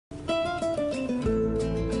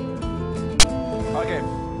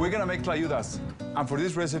gonna make tlayudas. And for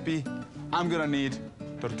this recipe, I'm gonna need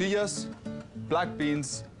tortillas, black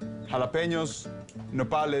beans, jalapenos,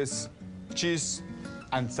 nopales, cheese,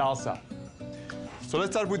 and salsa. So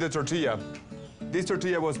let's start with the tortilla. This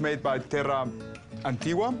tortilla was made by Terra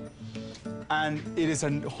Antigua, and it is a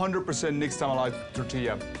 100% nixtamal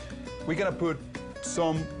tortilla. We're gonna put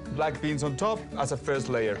some black beans on top as a first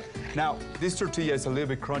layer. Now, this tortilla is a little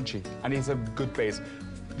bit crunchy, and it's a good base.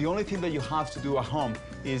 The only thing that you have to do at home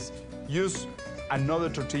is use another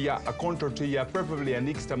tortilla, a corn tortilla, preferably a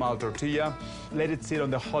nixtamal tortilla. Let it sit on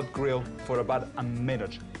the hot grill for about a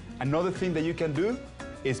minute. Another thing that you can do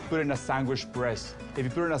is put in a sandwich press. If you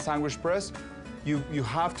put in a sandwich press, you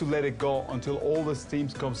have to let it go until all the steam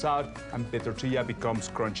comes out and the tortilla becomes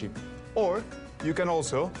crunchy. Or you can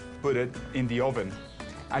also put it in the oven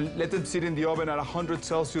and let it sit in the oven at 100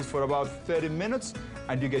 Celsius for about 30 minutes,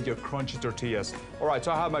 and you get your crunchy tortillas. All right,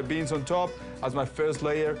 so I have my beans on top as my first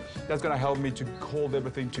layer. That's gonna help me to hold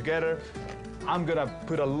everything together. I'm gonna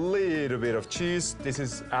put a little bit of cheese. This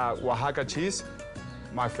is Oaxaca cheese,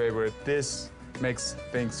 my favorite. This makes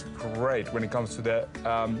things great when it comes to the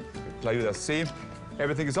Tlayuda. See,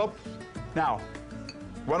 everything is up. Now,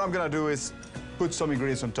 what I'm gonna do is put some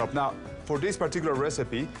ingredients on top. Now, for this particular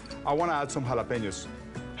recipe, I wanna add some jalapenos.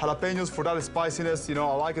 Jalapenos for that spiciness, you know,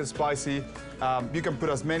 I like it spicy. You can put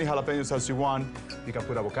as many jalapenos as you want. You can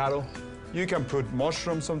put avocado. You can put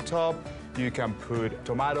mushrooms on top. You can put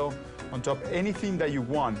tomato on top, anything that you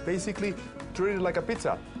want. Basically, treat it like a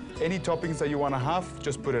pizza. Any toppings that you wanna have,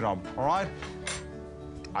 just put it on, all right?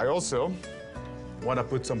 I also wanna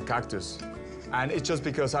put some cactus. And it's just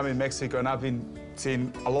because I'm in Mexico and I've been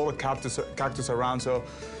seeing a lot of cactus around, so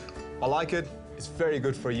I like it. It's very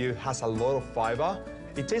good for you, has a lot of fiber.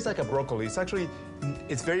 It tastes like a broccoli.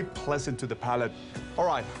 It's very pleasant to the palate. All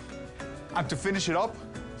right, and to finish it up,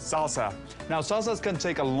 salsa. Now, salsas can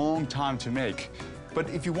take a long time to make, but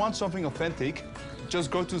if you want something authentic,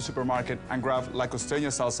 just go to the supermarket and grab La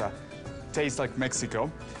Costeña salsa. Tastes like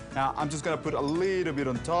Mexico. Now, I'm just gonna put a little bit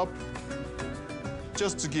on top,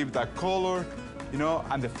 just to give that color, you know,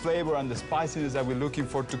 and the flavor and the spiciness that we're looking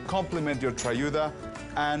for to complement your Tlayuda,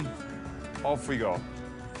 and off we go.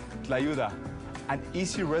 Tlayuda, an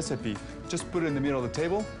easy recipe. Just put it in the middle of the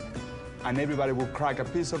table, and everybody will crack a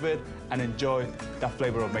piece of it and enjoy the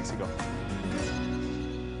flavor of Mexico.